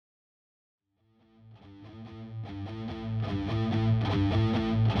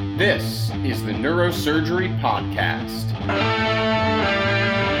This is the Neurosurgery Podcast.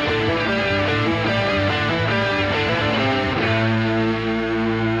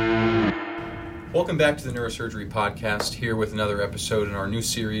 Welcome back to the Neurosurgery Podcast, here with another episode in our new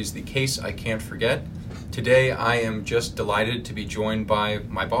series, The Case I Can't Forget. Today I am just delighted to be joined by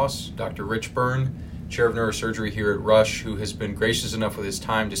my boss, Dr. Rich Byrne, Chair of Neurosurgery here at Rush, who has been gracious enough with his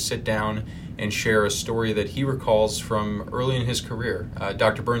time to sit down and share a story that he recalls from early in his career.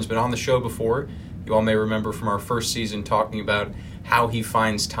 Dr. Byrne's been on the show before. You all may remember from our first season talking about how he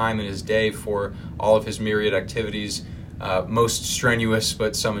finds time in his day for all of his myriad activities, most strenuous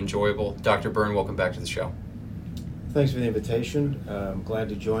but some enjoyable. Dr. Byrne, welcome back to the show. Thanks for the invitation. I'm glad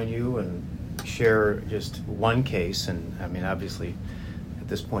to join you and share just one case. And I mean, obviously, at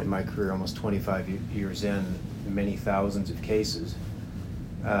this point in my career, almost 25 years in, many thousands of cases.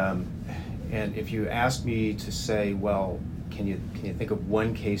 And if you ask me to say, well, can you think of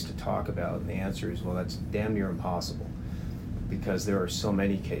one case to talk about? And the answer is, well, that's damn near impossible, because there are so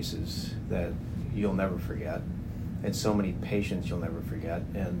many cases that you'll never forget, and so many patients you'll never forget.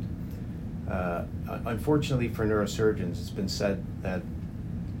 And unfortunately for neurosurgeons, it's been said that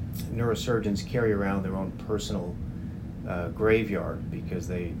neurosurgeons carry around their own personal graveyard, because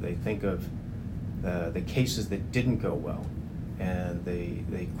they think of the cases that didn't go well, and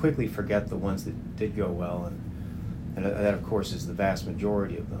they quickly forget the ones that did go well, and that of course is the vast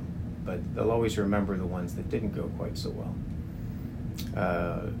majority of them, but they'll always remember the ones that didn't go quite so well.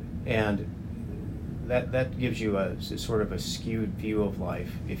 And that gives you a sort of a skewed view of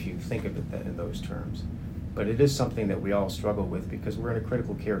life if you think of it in those terms. But it is something that we all struggle with, because we're in a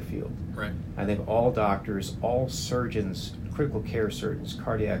critical care field. Right. I think all doctors, all surgeons, critical care surgeons,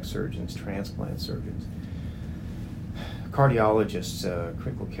 cardiac surgeons, transplant surgeons, cardiologists,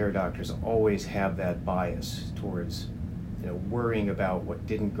 critical care doctors always have that bias towards, worrying about what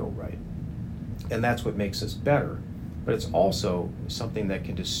didn't go right. And that's what makes us better. But it's also something that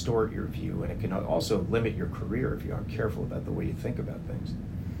can distort your view, and it can also limit your career if you aren't careful about the way you think about things.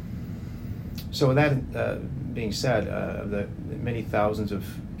 So with that being said, the many thousands of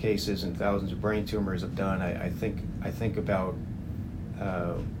cases and thousands of brain tumors I've done, I think about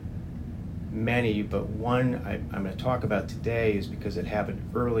many, but one I'm going to talk about today is because it happened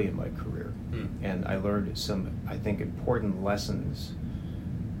early in my career, and I learned some, I think, important lessons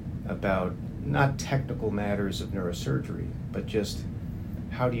about not technical matters of neurosurgery, but just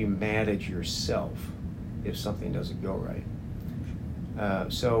how do you manage yourself if something doesn't go right.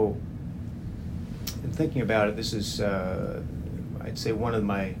 So in thinking about it, this is, I'd say, one of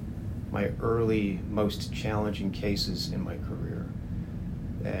my early, most challenging cases in my career.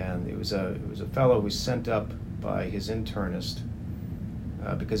 And it was a fellow who was sent up by his internist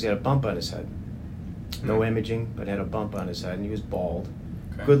because he had a bump on his head. No imaging, but had a bump on his head, and he was bald.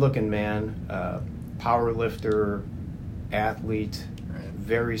 Okay. Good-looking man, power lifter, athlete, right.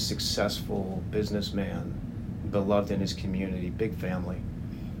 Very successful businessman, beloved in his community, big family.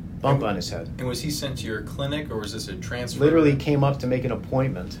 Bump on his head. And was he sent to your clinic, or was this a transfer? Literally came up to make an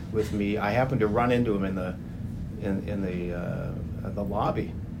appointment with me. I happened to run into him in the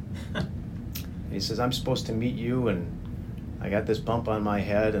lobby. And he says, "I'm supposed to meet you, and I got this bump on my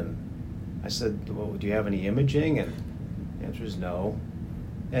head." And I said, "Well, do you have any imaging?" And the answer is no.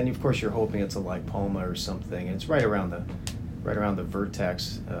 And of course, you're hoping it's a lipoma or something. And it's right around the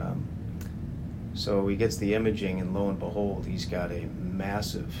vertex. So he gets the imaging, and lo and behold, he's got a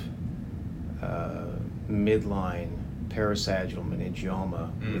massive midline parasagittal meningioma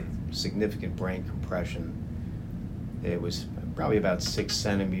with significant brain compression. It was probably about 6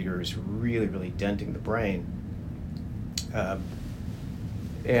 centimeters, really, really denting the brain.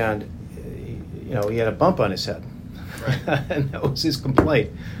 And he had a bump on his head. Right. And that was his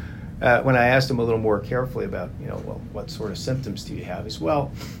complaint. When I asked him a little more carefully about, well, what sort of symptoms do you have? He said,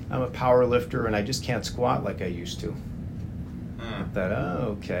 "Well, I'm a power lifter and I just can't squat like I used to." I thought,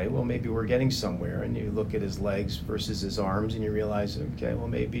 oh, okay, well, maybe we're getting somewhere. And you look at his legs versus his arms, and you realize, okay, well,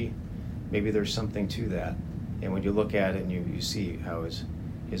 maybe there's something to that. And when you look at it and you see how his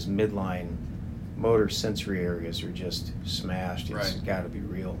midline motor sensory areas are just smashed, it's got to be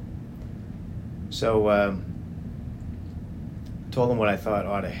real. So told him what I thought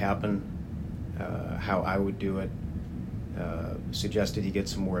ought to happen, how I would do it, suggested he get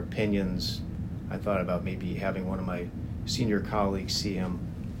some more opinions. I thought about maybe having one of my senior colleagues see him,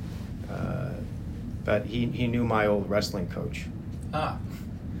 but he knew my old wrestling coach. And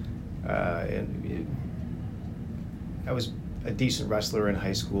I was a decent wrestler in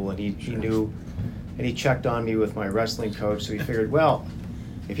high school, and he knew, and he checked on me with my wrestling coach, so he figured, well,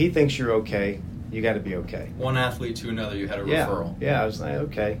 if he thinks you're okay, you got to be okay. One athlete to another, you had a referral. Yeah, I was like,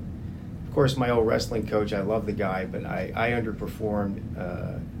 okay. Of course, my old wrestling coach, I love the guy, but I underperformed.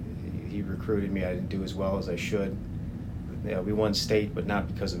 He recruited me. I didn't do as well as I should. We won state, but not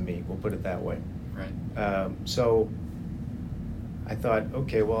because of me. We'll put it that way. Right. So I thought,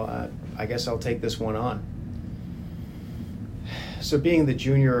 okay, well, I guess I'll take this one on. So being the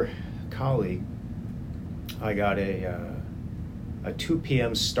junior colleague, I got a 2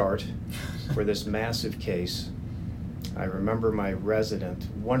 p.m. start for this massive case. I remember my resident,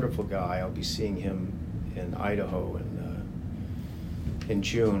 wonderful guy. I'll be seeing him in Idaho in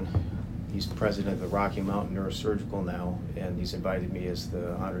June. He's president of the Rocky Mountain Neurosurgical now, and he's invited me as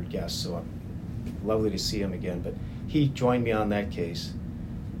the honored guest, so lovely to see him again. But he joined me on that case.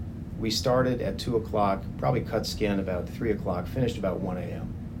 We started at 2 o'clock, probably cut skin about 3 o'clock, finished about 1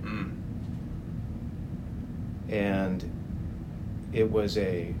 a.m. And it was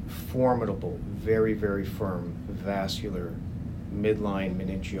a formidable, very, very firm vascular midline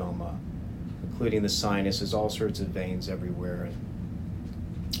meningioma, including the sinuses, all sorts of veins everywhere.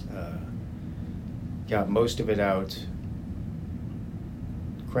 And got most of it out,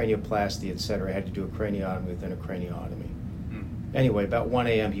 cranioplasty, etc. I had to do a craniotomy within a craniotomy. Anyway, about 1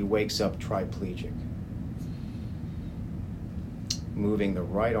 a.m. he wakes up triplegic, moving the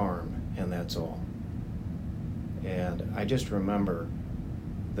right arm, and that's all. And I just remember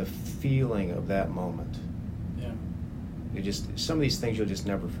the feeling of that moment. Yeah. Some of these things you'll just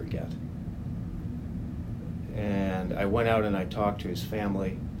never forget. And I went out and I talked to his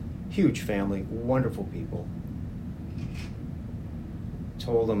family, huge family, wonderful people.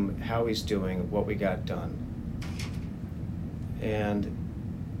 Told him how he's doing, what we got done. And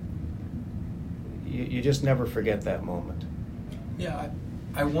you just never forget that moment. Yeah,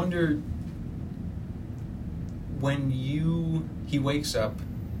 I wonder, when he wakes up,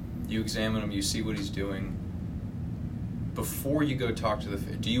 you examine him, you see what he's doing, before you go talk to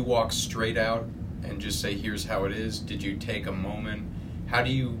do you walk straight out and just say, here's how it is? Did you take a moment? How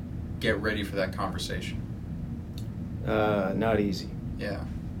do you get ready for that conversation? Not easy. Yeah.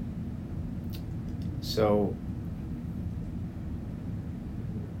 So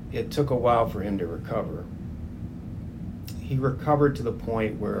it took a while for him to recover. He recovered to the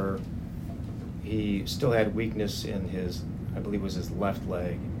point where he still had weakness in his, I believe it was his left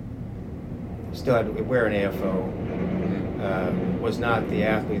leg. Still had to wear an AFO. Was not the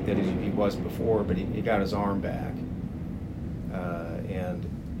athlete that he was before, but he got his arm back. And,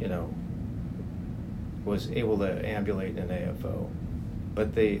 was able to ambulate in an AFO.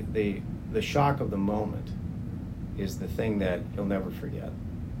 But the shock of the moment is the thing that you'll never forget.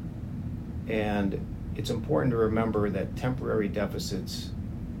 And it's important to remember that temporary deficits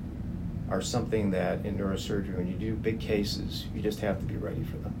are something that in neurosurgery, when you do big cases, you just have to be ready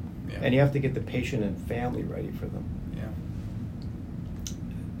for them. Yeah. And you have to get the patient and family ready for them. Yeah.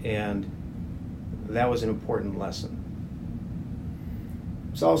 And that was an important lesson.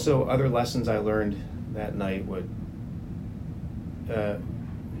 There's also other lessons I learned that night would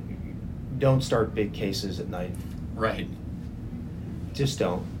don't start big cases at night. Right. Just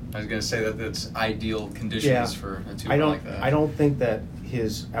don't. I was going to say that that's ideal conditions for a tumor like that. I don't think that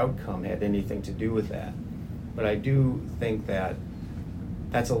his outcome had anything to do with that, but I do think that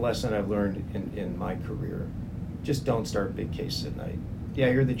that's a lesson I've learned in my career. Just don't start big cases at night. Yeah,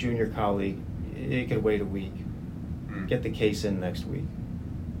 you're the junior colleague. You could wait a week. Get the case in next week.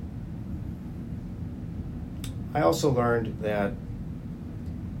 I also learned that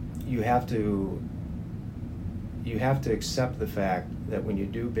you have to accept the fact that when you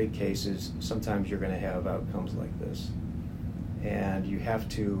do big cases, sometimes you're going to have outcomes like this. And you have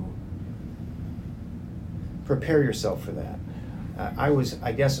to prepare yourself for that. I was,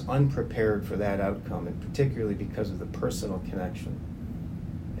 I guess, unprepared for that outcome, and particularly because of the personal connection.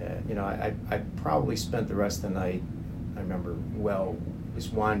 I probably spent the rest of the night, I remember well,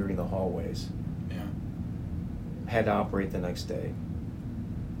 just wandering the hallways. Yeah. Had to operate the next day.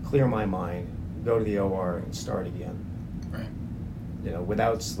 Clear my mind, go to the OR and start again. Right.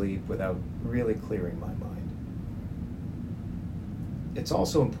 Without sleep, without really clearing my mind. It's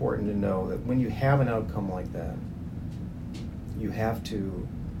also important to know that when you have an outcome like that, you have to,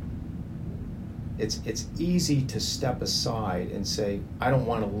 it's easy to step aside and say, I don't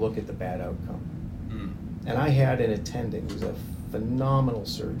want to look at the bad outcome. And I had an attending who was a phenomenal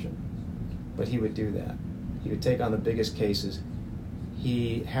surgeon, but he would do that. He would take on the biggest cases.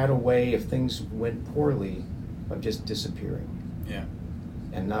 He had a way, if things went poorly, of just disappearing. Yeah.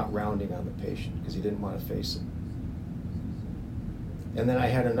 And not rounding on the patient because he didn't want to face it. And then I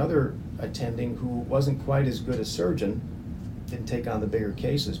had another attending who wasn't quite as good a surgeon, didn't take on the bigger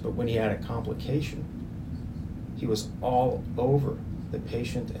cases, but when he had a complication, he was all over the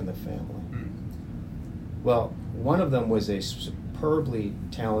patient and the family. Well, one of them was a superbly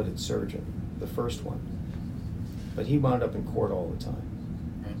talented surgeon, the first one, but he wound up in court all the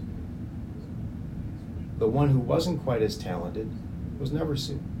time. Right. The one who wasn't quite as talented was never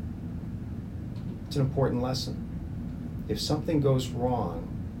sued. It's an important lesson. If something goes wrong,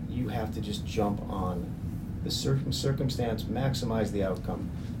 you have to just jump on the circumstance, maximize the outcome,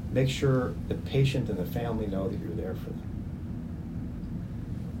 make sure the patient and the family know that you're there for them.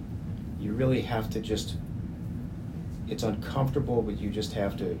 You really have to just, it's uncomfortable, but you just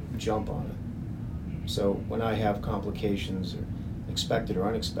have to jump on it. So when I have complications, or expected or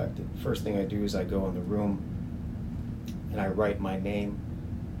unexpected, first thing I do is I go in the room and I write my name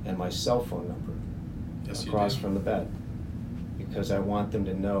and my cell phone number across from the bed, because I want them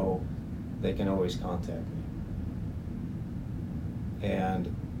to know they can always contact me.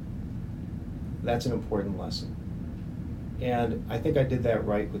 And that's an important lesson. And I think I did that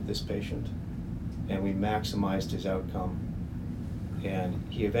right with this patient, and we maximized his outcome, and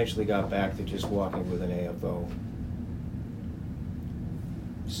he eventually got back to just walking with an AFO.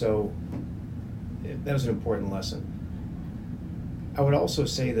 So that was an important lesson. I would also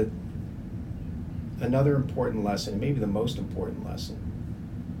say that another important lesson, maybe the most important lesson,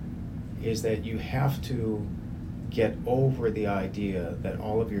 is that you have to get over the idea that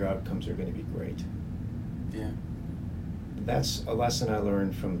all of your outcomes are going to be great. Yeah. That's a lesson I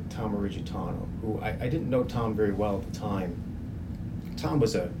learned from Tom Arigitano, who I didn't know Tom very well at the time. Tom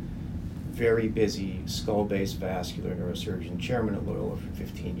was a very busy skull-based vascular neurosurgeon, chairman at Loyola for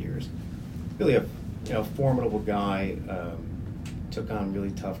 15 years. Really a formidable guy, took on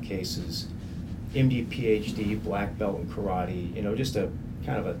really tough cases. MD, PhD, black belt in karate, just a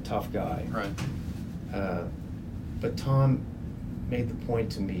kind of a tough guy. Right. But Tom made the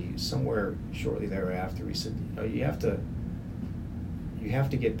point to me somewhere shortly thereafter. He said, you have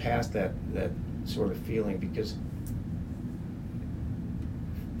to get past that sort of feeling, because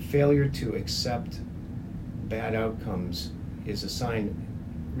failure to accept bad outcomes is a sign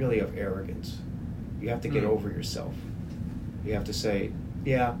really of arrogance. You have to get over yourself. You have to say,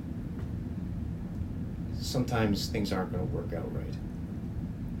 yeah, sometimes things aren't going to work out right.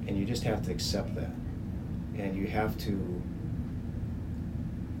 And you just have to accept that. And you have to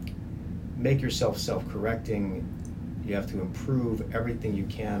make yourself self-correcting. You have to improve everything you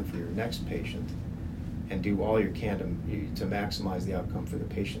can for your next patient, and do all you can to maximize the outcome for the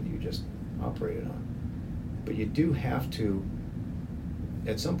patient that you just operated on. But you do have to,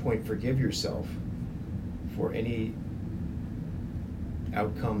 at some point, forgive yourself for any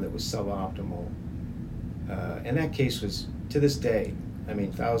outcome that was suboptimal. And that case was, to this day,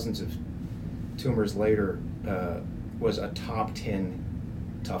 thousands of tumors later, was a top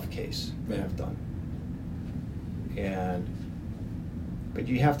 10 tough case that I've done. But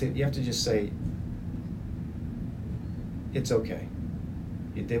you have to just say, it's okay.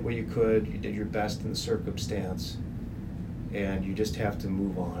 You did what you could, you did your best in the circumstance, and you just have to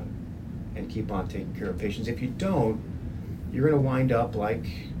move on and keep on taking care of patients. If you don't, you're going to wind up like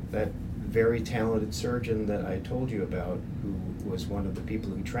that very talented surgeon that I told you about, who was one of the people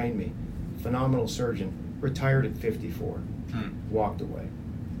who trained me. Phenomenal surgeon, retired at 54, walked away.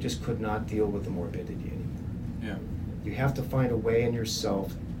 Just could not deal with the morbidity anymore. Yeah. You have to find a way in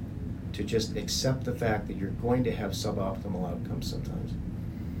yourself to just accept the fact that you're going to have suboptimal outcomes sometimes.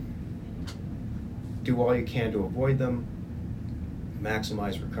 Do all you can to avoid them,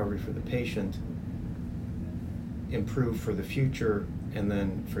 maximize recovery for the patient, improve for the future, and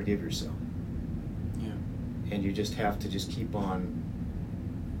then forgive yourself. Yeah. And you just have to just keep on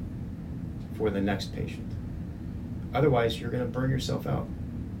for the next patient. Otherwise, you're going to burn yourself out.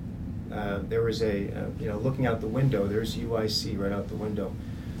 There was looking out the window, there's UIC right out the window.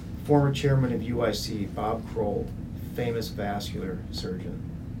 Former chairman of UIC, Bob Kroll, famous vascular surgeon.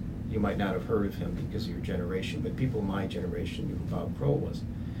 You might not have heard of him because of your generation, but people my generation knew who Bob Kroll was.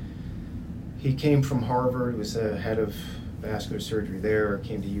 He came from Harvard, was the head of vascular surgery there,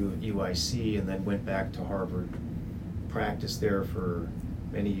 came to UIC, and then went back to Harvard, practiced there for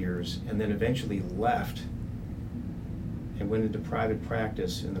many years, and then eventually left and went into private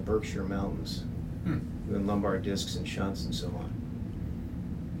practice in the Berkshire Mountains, doing lumbar discs and shunts and so on.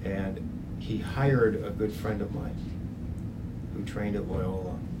 And he hired a good friend of mine who trained at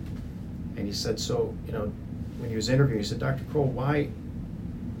Loyola. And he said, when he was interviewing, he said, Dr. Kroll, why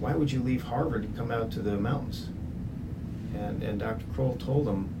would you leave Harvard and come out to the mountains? And Dr. Kroll told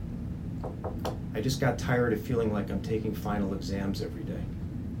him, I just got tired of feeling like I'm taking final exams every day.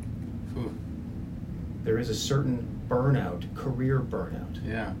 There is a certain burnout, career burnout,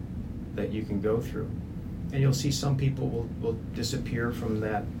 that you can go through. And you'll see some people will disappear from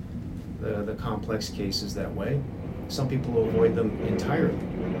that the complex cases that way. Some people will avoid them entirely.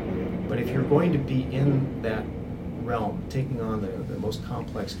 But if you're going to be in that realm, taking on the most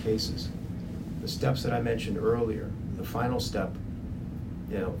complex cases, the steps that I mentioned earlier, the final step,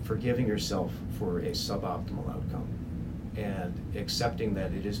 forgiving yourself for a suboptimal outcome and accepting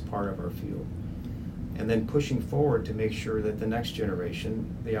that it is part of our field, and then pushing forward to make sure that the next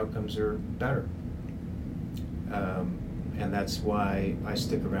generation, the outcomes are better. And that's why I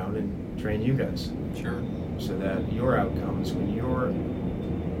stick around and train you guys. Sure. So that your outcomes, when you're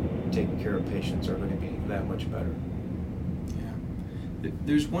taking care of patients, are going to be that much better. Yeah.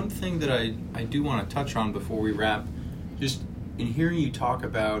 There's one thing that I do want to touch on before we wrap. Just in hearing you talk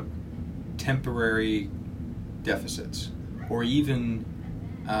about temporary deficits, or even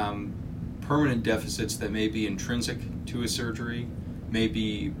permanent deficits that may be intrinsic to a surgery, may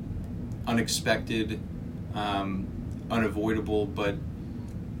be unexpected, unavoidable, but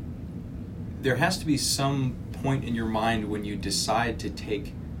there has to be some point in your mind when you decide to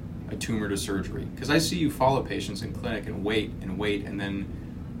take a tumor to surgery. Because I see you follow patients in clinic and wait, and then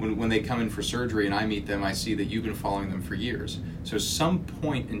when they come in for surgery and I meet them, I see that you've been following them for years. So some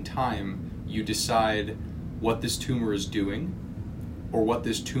point in time, you decide what this tumor is doing, or what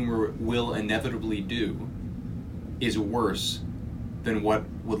this tumor will inevitably do, is worse than what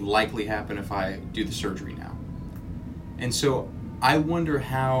would likely happen if I do the surgery now. And so I wonder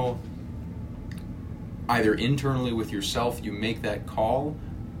how, either internally with yourself, you make that call,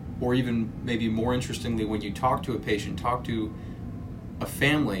 or even maybe more interestingly, when you talk to a patient, talk to a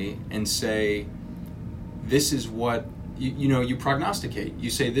family and say, this is what, you prognosticate. You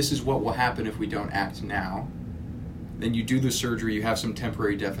say, this is what will happen if we don't act now. Then you do the surgery, you have some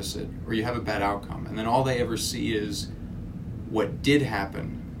temporary deficit, or you have a bad outcome. And then all they ever see is what did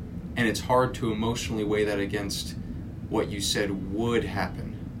happen. And it's hard to emotionally weigh that against what you said would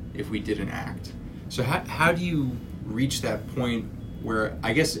happen if we didn't act. So how do you reach that point where,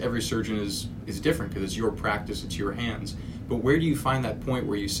 I guess every surgeon is different because it's your practice, it's your hands, but where do you find that point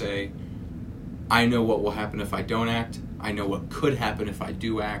where you say, I know what will happen if I don't act, I know what could happen if I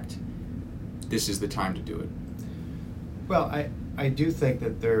do act, this is the time to do it? Well, I do think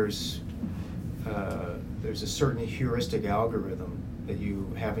that there's a certain heuristic algorithm that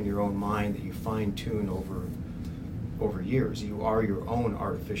you have in your own mind that you fine-tune over years. You are your own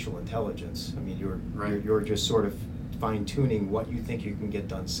artificial intelligence. I mean, you're just sort of fine-tuning what you think you can get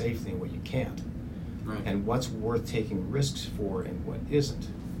done safely and what you can't, right, and what's worth taking risks for and what isn't.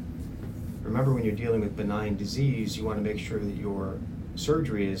 Remember, when you're dealing with benign disease, you want to make sure that your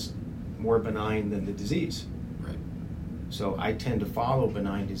surgery is more benign than the disease. Right. So I tend to follow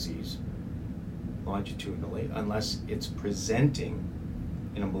benign disease longitudinally unless it's presenting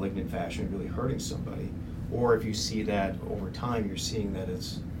in a malignant fashion, really hurting somebody, or if you see that over time you're seeing that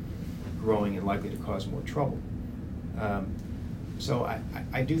it's growing and likely to cause more trouble. So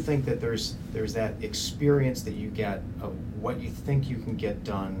I do think that there's that experience that you get of what you think you can get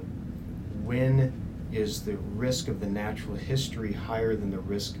done. When is the risk of the natural history higher than the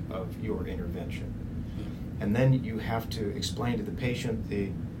risk of your intervention? And then you have to explain to the patient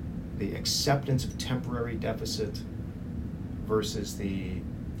the acceptance of temporary deficit versus the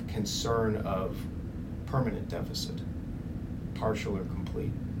concern of permanent deficit, partial or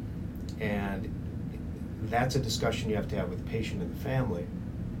complete. And that's a discussion you have to have with the patient and the family.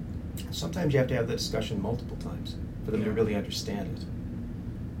 Sometimes you have to have the discussion multiple times for them to really understand it.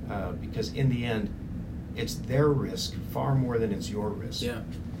 Because in the end, it's their risk far more than it's your risk. Yeah.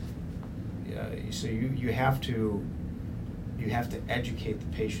 So you have to educate the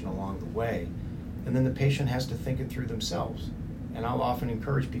patient along the way, and then the patient has to think it through themselves. And I'll often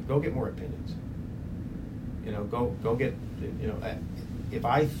encourage people, go get more opinions. Go get, if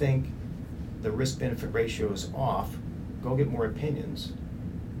I think the risk-benefit ratio is off, go get more opinions.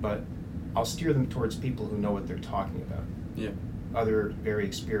 But I'll steer them towards people who know what they're talking about. Yeah. Other very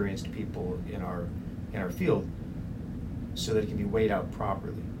experienced people in our field, so that it can be weighed out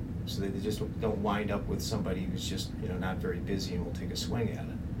properly, so that they just don't wind up with somebody who's just not very busy and will take a swing at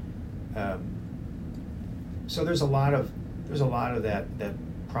it. So there's a lot of that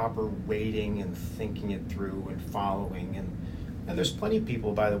proper weighting and thinking it through and following, and there's plenty of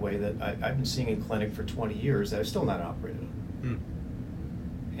people, by the way, that I've been seeing in clinic for 20 years that I've still not operated on.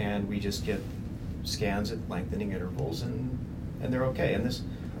 And we just get scans at lengthening intervals, and they're okay. And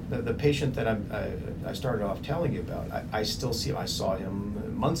the patient that I started off telling you about, I still see him. I saw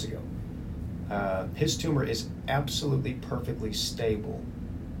him months ago. His tumor is absolutely perfectly stable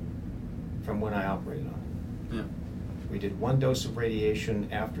from when I operated on it. Yeah. We did one dose of radiation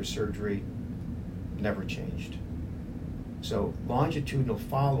after surgery, never changed. So longitudinal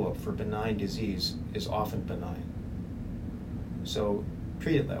follow-up for benign disease is often benign. So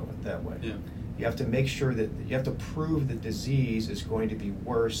treat it that way. Yeah. You have to make sure that you have to prove the disease is going to be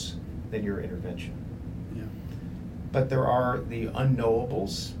worse than your intervention. Yeah. But there are the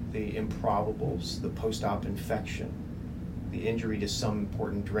unknowables, the improbables, the post-op infection, the injury to some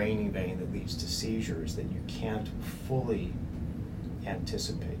important draining vein that leads to seizures that you can't fully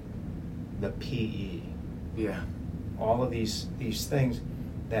anticipate, the PE. Yeah. All of these things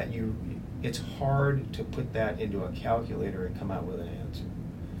that it's hard to put that into a calculator and come out with an answer.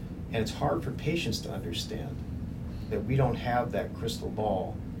 And it's hard for patients to understand that we don't have that crystal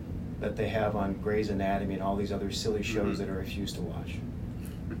ball that they have on Grey's Anatomy and all these other silly shows that I refuse to watch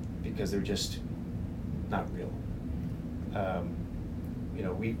because they're just not real.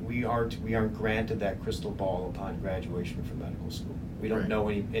 We aren't granted that crystal ball upon graduation from medical school. We don't know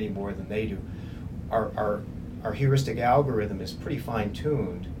any more than they do. Our heuristic algorithm is pretty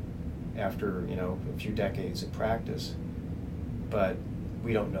fine-tuned after a few decades of practice, but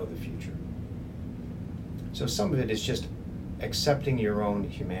we don't know the future. So some of it is just accepting your own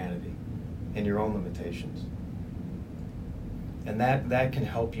humanity and your own limitations, and that can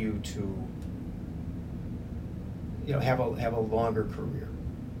help you to have a longer career,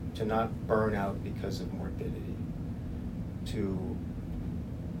 to not burn out because of morbidity, to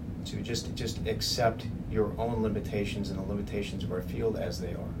just accept your own limitations and the limitations of our field as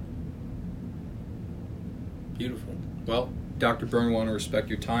they are. Beautiful. Well, Dr. Byrne, want to respect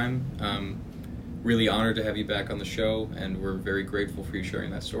your time. Really honored to have you back on the show, and we're very grateful for you sharing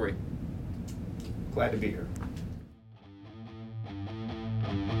that story. Glad to be here.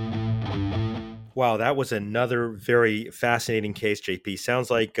 Wow, that was another very fascinating case, JP. Sounds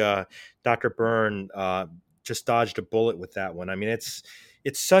like Dr. Byrne just dodged a bullet with that one. I mean, it's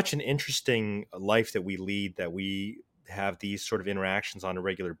such an interesting life that we lead, that we have these sort of interactions on a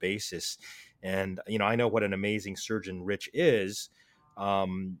regular basis. And, I know what an amazing surgeon Rich is.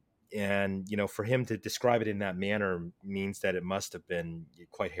 And, for him to describe it in that manner means that it must have been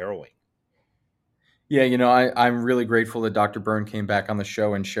quite harrowing. Yeah, I'm really grateful that Dr. Byrne came back on the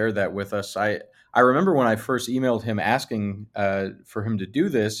show and shared that with us. I remember when I first emailed him asking for him to do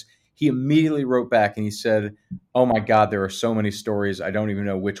this, he immediately wrote back and he said, "Oh my God, there are so many stories. I don't even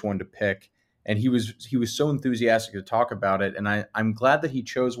know which one to pick." And he was so enthusiastic to talk about it. And I'm glad that he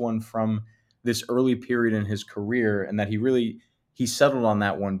chose one from this early period in his career, and that he settled on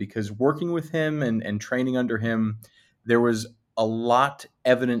that one, because working with him and training under him, there was a lot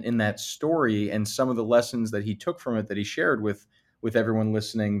evident in that story, and some of the lessons that he took from it that he shared with everyone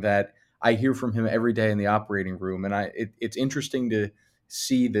listening, that I hear from him every day in the operating room. And it's interesting to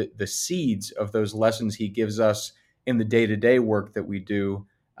see the seeds of those lessons he gives us in the day-to-day work that we do,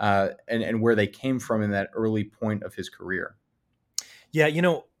 and where they came from in that early point of his career. Yeah,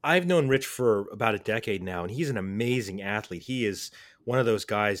 I've known Rich for about a decade now, and he's an amazing athlete. He is one of those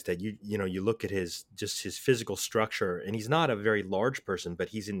guys that you look at his physical structure, and he's not a very large person, but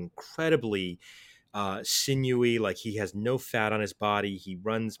he's incredibly sinewy. Like, he has no fat on his body. He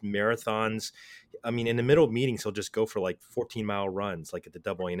runs marathons. I mean, in the middle of meetings, he'll just go for like 14-mile runs, like at the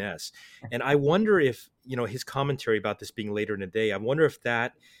IINS. And I wonder if, his commentary about this being later in the day, I wonder if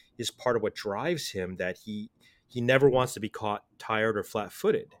that is part of what drives him, that he never wants to be caught tired or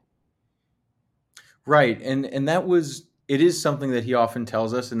flat-footed. Right. And it is something that he often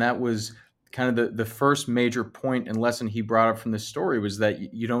tells us. And that was kind of the first major point and lesson he brought up from this story, was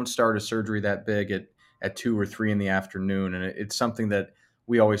that you don't start a surgery that big at 2 or 3 in the afternoon. And it's something that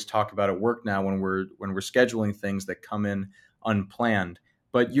we always talk about at work now when we're scheduling things that come in unplanned.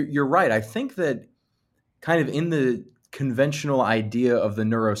 But you're right. I think that kind of in the conventional idea of the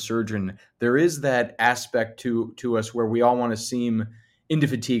neurosurgeon, there is that aspect to us where we all want to seem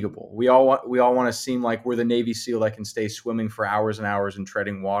indefatigable. We all want to seem like we're the Navy SEAL that can stay swimming for hours and hours and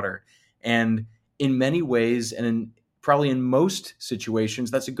treading water. And in many ways, and probably in most situations,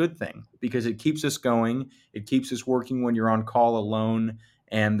 that's a good thing, because it keeps us going. It keeps us working when you're on call alone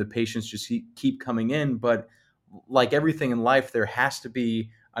and the patients just keep coming in. But like everything in life, there has to be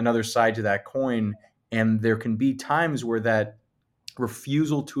another side to that coin. And there can be times where that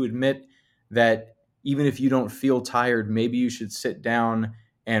refusal to admit that even if you don't feel tired, maybe you should sit down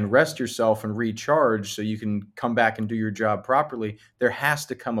and rest yourself and recharge so you can come back and do your job properly. There has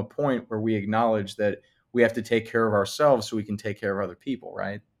to come a point where we acknowledge that we have to take care of ourselves so we can take care of other people,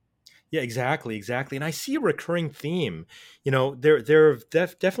 right? Yeah, exactly. And I see a recurring theme. There have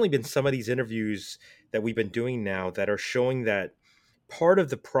definitely been some of these interviews that we've been doing now that are showing that part of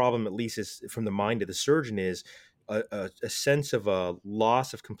the problem, at least is from the mind of the surgeon, is a sense of a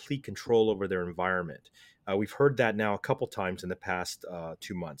loss of complete control over their environment. We've heard that now a couple times in the past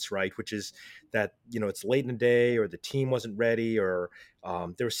 2 months, right? Which is that, it's late in the day, or the team wasn't ready, or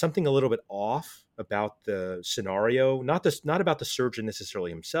there was something a little bit off about the scenario, not about the surgeon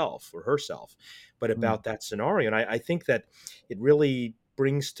necessarily himself or herself, but about that scenario. And I think that it really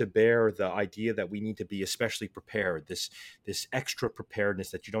brings to bear the idea that we need to be especially prepared, this extra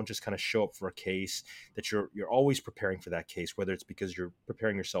preparedness, that you don't just kind of show up for a case, that you're always preparing for that case, whether it's because you're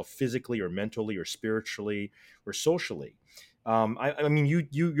preparing yourself physically or mentally or spiritually or socially. I mean,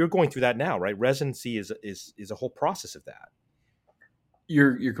 you're going through that now, right? Residency is a whole process of that.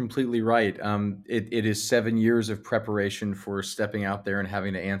 You're completely right. It is 7 years of preparation for stepping out there and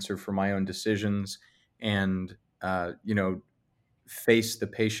having to answer for my own decisions, and face the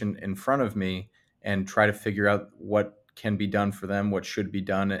patient in front of me and try to figure out what can be done for them, what should be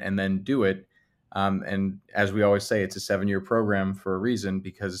done, and then do it. And as we always say, it's a 7-year program for a reason,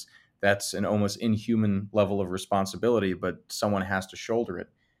 because that's an almost inhuman level of responsibility, but someone has to shoulder it.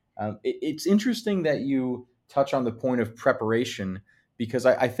 It's interesting that you touch on the point of preparation, because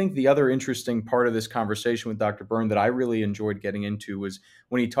I think the other interesting part of this conversation with Dr. Byrne that I really enjoyed getting into was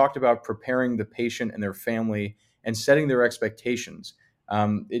when he talked about preparing the patient and their family and setting their expectations.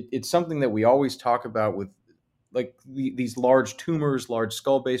 It's something that we always talk about with these large tumors, large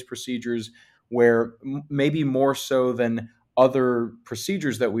skull-based procedures, where maybe more so than other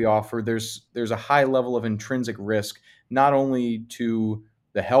procedures that we offer, there's a high level of intrinsic risk, not only to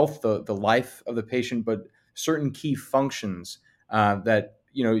the health, the life of the patient, but certain key functions that,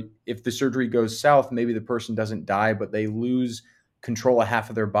 if the surgery goes south, maybe the person doesn't die, but they lose control of half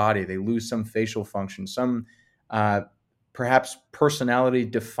of their body. They lose some facial function, some perhaps personality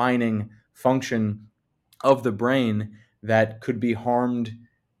defining function of the brain that could be harmed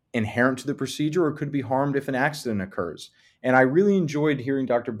inherent to the procedure, or could be harmed if an accident occurs. And I really enjoyed hearing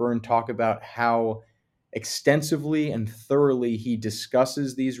Dr. Byrne talk about how extensively and thoroughly he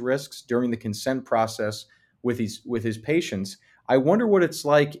discusses these risks during the consent process with his patients. I wonder what it's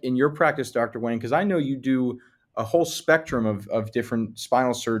like in your practice, Dr. Wang, because I know you do a whole spectrum of different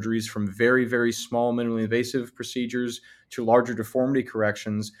spinal surgeries, from very, very small minimally invasive procedures to larger deformity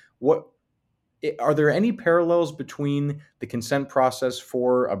corrections. Are there any parallels between the consent process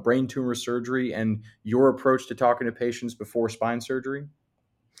for a brain tumor surgery and your approach to talking to patients before spine surgery?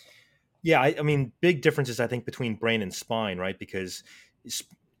 Yeah, I mean, big differences, I think, between brain and spine, right? Because,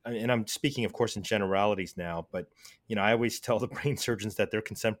 and I'm speaking, of course, in generalities now, but, I always tell the brain surgeons that their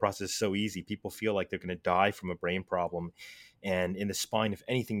consent process is so easy. People feel like they're going to die from a brain problem. And in the spine, if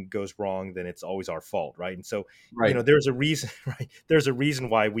anything goes wrong, then it's always our fault, right? And so, Right. There's a reason, right? There's a reason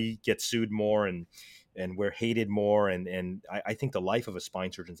why we get sued more and we're hated more. And I think the life of a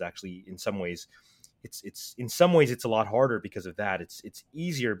spine surgeon is actually, in some ways, it's a lot harder because of that. It's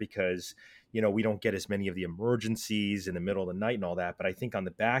easier because we don't get as many of the emergencies in the middle of the night and all that. But I think on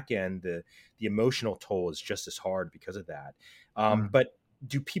the back end, the emotional toll is just as hard because of that. But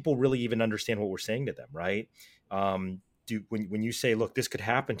do people really even understand what we're saying to them, right? When you say, look, this could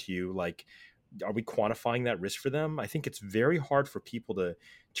happen to you, like, are we quantifying that risk for them? I think it's very hard for people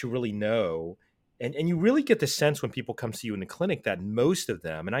to really know. And you really get the sense when people come see you in the clinic that most of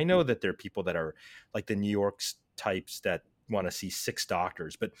them, and I know that there are people that are like the New York types that want to see 6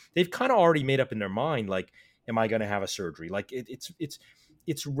 doctors, but they've kind of already made up in their mind, like, am I going to have a surgery? Like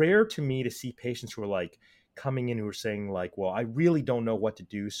it's rare to me to see patients who are like coming in who are saying like, well, I really don't know what to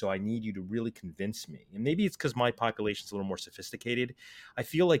do, so I need you to really convince me. And maybe it's because my population's a little more sophisticated. I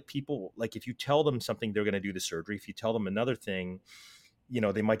feel like people, like, if you tell them something, they're going to do the surgery. If you tell them another thing,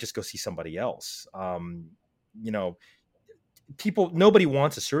 they might just go see somebody else. Nobody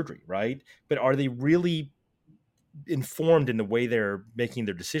wants a surgery, right? But are they really informed in the way they're making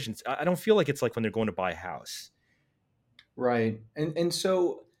their decisions? I don't feel like it's like when they're going to buy a house. Right. And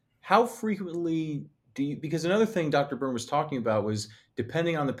so how frequently do you, because another thing Dr. Byrne was talking about was,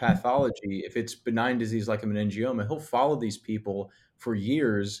 depending on the pathology, if it's benign disease like a meningioma, he'll follow these people for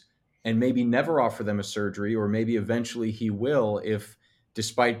years and maybe never offer them a surgery, or maybe eventually he will, if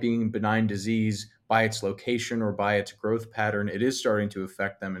despite being benign disease, by its location or by its growth pattern, it is starting to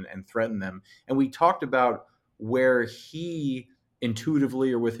affect them and threaten them. And we talked about where he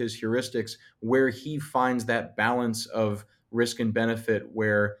intuitively, or with his heuristics, where he finds that balance of risk and benefit,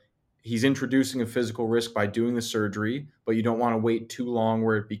 where he's introducing a physical risk by doing the surgery, but you don't want to wait too long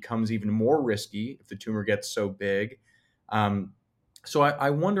where it becomes even more risky if the tumor gets so big. So I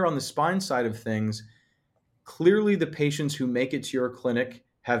wonder, on the spine side of things, clearly the patients who make it to your clinic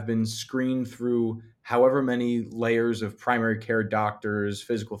have been screened through however many layers of primary care doctors,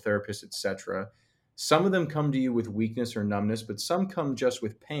 physical therapists, etc. Some of them come to you with weakness or numbness, but some come just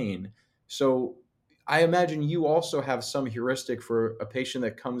with pain. So I imagine you also have some heuristic for a patient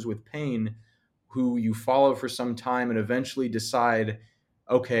that comes with pain who you follow for some time and eventually decide,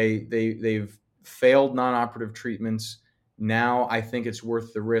 okay, they've failed non-operative treatments. Now I think it's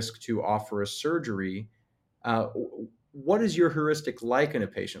worth the risk to offer a surgery. Uh, what is your heuristic like in a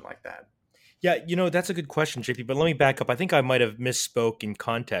patient like that? Yeah, that's a good question, JP, but let me back up. I think I might have misspoke in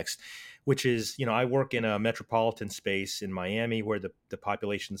context, which is, I work in a metropolitan space in Miami where the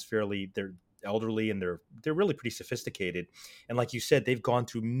population's they're elderly and they're really pretty sophisticated. And like you said, they've gone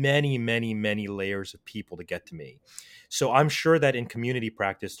through many, many, many layers of people to get to me. So I'm sure that in community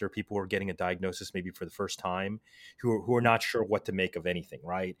practice, there are people who are getting a diagnosis maybe for the first time who are not sure what to make of anything,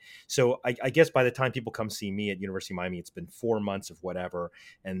 right? So I guess by the time people come see me at University of Miami, it's been 4 months of whatever,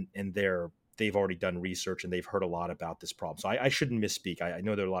 and they've already done research and they've heard a lot about this problem. So I shouldn't misspeak. I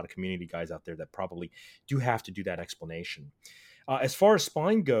know there are a lot of community guys out there that probably do have to do that explanation. As far as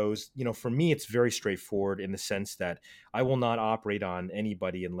spine goes, for me, it's very straightforward in the sense that I will not operate on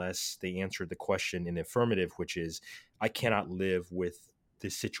anybody unless they answer the question in the affirmative, which is, I cannot live with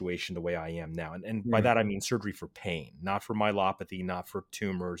this situation the way I am now. And by that, I mean surgery for pain, not for myelopathy, not for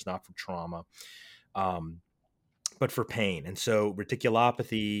tumors, not for trauma. But for pain. And so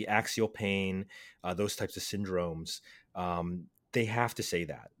reticulopathy, axial pain, those types of syndromes, they have to say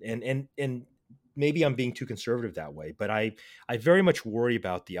that. And maybe I'm being too conservative that way, but I very much worry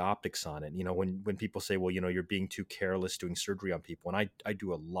about the optics on it. When people say, well, you're being too careless doing surgery on people, and I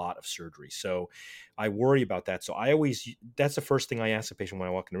do a lot of surgery, so I worry about that. So that's the first thing I ask a patient when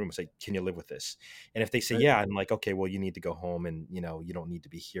I walk in the room. I say, can you live with this? And if they say, yeah, I'm like, okay, well, you need to go home, and you don't need to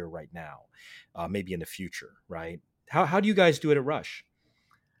be here right now, maybe in the future, right? How do you guys do it at Rush?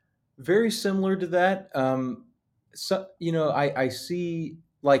 Very similar to that. I see,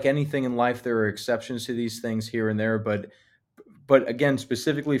 like anything in life, there are exceptions to these things here and there, but again,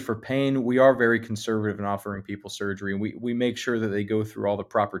 specifically for pain, we are very conservative in offering people surgery. We make sure that they go through all the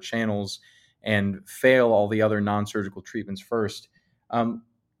proper channels and fail all the other non-surgical treatments first.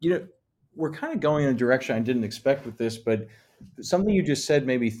 We're kind of going in a direction I didn't expect with this, but something you just said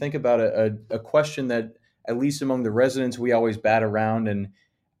made me think about a question that, at least among the residents, we always bat around. And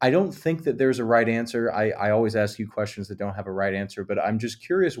I don't think that there's a right answer. I always ask you questions that don't have a right answer, but I'm just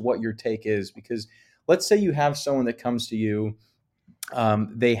curious what your take is, because let's say you have someone that comes to you,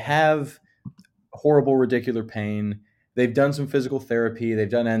 they have horrible radicular pain, they've done some physical therapy, they've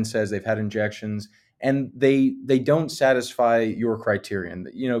done NSAIDs, they've had injections, and they don't satisfy your criterion.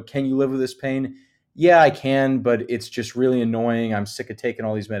 Can you live with this pain? Yeah, I can, but it's just really annoying. I'm sick of taking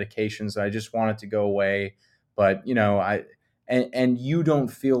all these medications. I just want it to go away. But, and you don't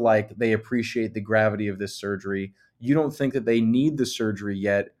feel like they appreciate the gravity of this surgery. You don't think that they need the surgery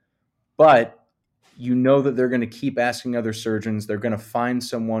yet, but you know that they're going to keep asking other surgeons. They're going to find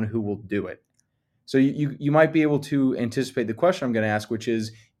someone who will do it. So you might be able to anticipate the question I'm going to ask, which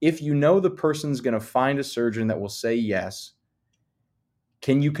is, if you know the person's going to find a surgeon that will say yes,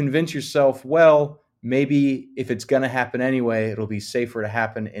 can you convince yourself, well, maybe if it's going to happen anyway, it'll be safer to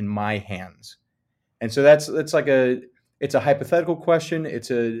happen in my hands? And so that's like it's a hypothetical question. It's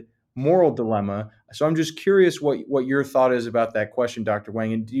a moral dilemma. So I'm just curious what your thought is about that question, Dr.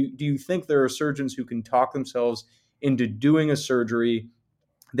 Wang. And do you think there are surgeons who can talk themselves into doing a surgery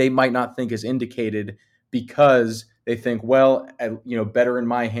they might not think is indicated because they think, well, better in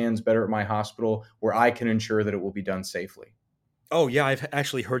my hands, better at my hospital where I can ensure that it will be done safely? Oh, yeah, I've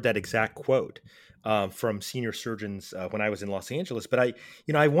actually heard that exact quote from senior surgeons when I was in Los Angeles. But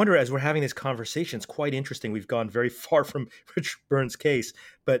I wonder, as we're having this conversation, it's quite interesting. We've gone very far from Rich Byrne's case,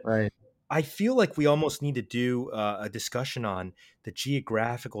 but right. I feel like we almost need to do a discussion on the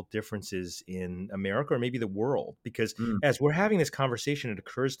geographical differences in America or maybe the world, because as we're having this conversation, it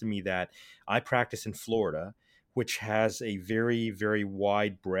occurs to me that I practice in Florida, which has a very, very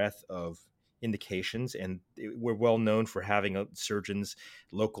wide breadth of indications, and we're well known for having surgeons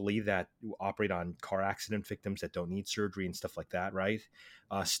locally that operate on car accident victims that don't need surgery and stuff like that, right?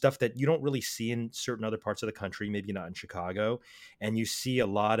 Stuff that you don't really see in certain other parts of the country, maybe not in Chicago. And you see a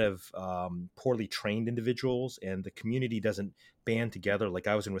lot of poorly trained individuals, and the community doesn't band together. Like,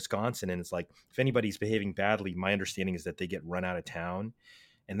 I was in Wisconsin, and it's like, if anybody's behaving badly, my understanding is that they get run out of town.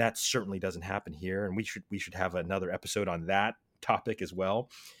 And that certainly doesn't happen here. And we should have another episode on that topic as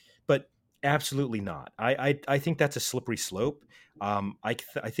well. But absolutely not. I think that's a slippery slope. I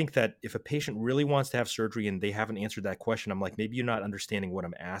think that if a patient really wants to have surgery and they haven't answered that question, I'm like, maybe you're not understanding what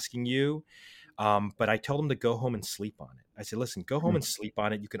I'm asking you. But I tell them to go home and sleep on it. I say, listen, go home and sleep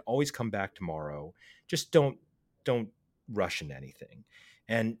on it. You can always come back tomorrow. Just don't rush into anything.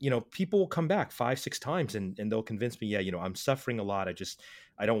 And, people will come back 5-6 times and they'll convince me, I'm suffering a lot.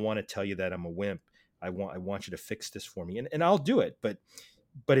 I don't want to tell you that I'm a wimp. I want you to fix this for me. And I'll do it, but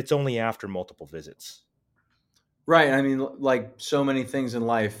it's only after multiple visits. Right. I mean, like so many things in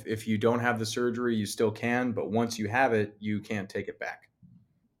life, if you don't have the surgery, you still can. But once you have it, you can't take it back.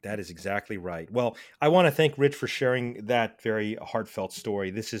 That is exactly right. Well, I want to thank Rich for sharing that very heartfelt story.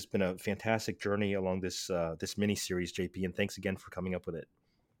 This has been a fantastic journey along this mini-series, JP, and thanks again for coming up with it.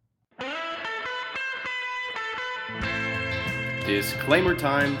 Disclaimer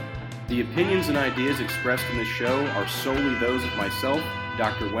time. The opinions and ideas expressed in this show are solely those of myself,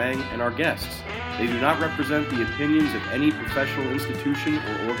 Dr. Wang, and our guests. They do not represent the opinions of any professional institution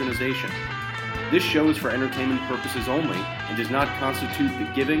or organization. This show is for entertainment purposes only and does not constitute the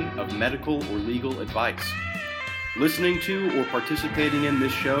giving of medical or legal advice. Listening to or participating in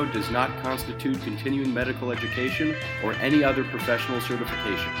this show does not constitute continuing medical education or any other professional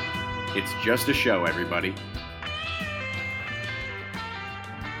certification. It's just a show, everybody.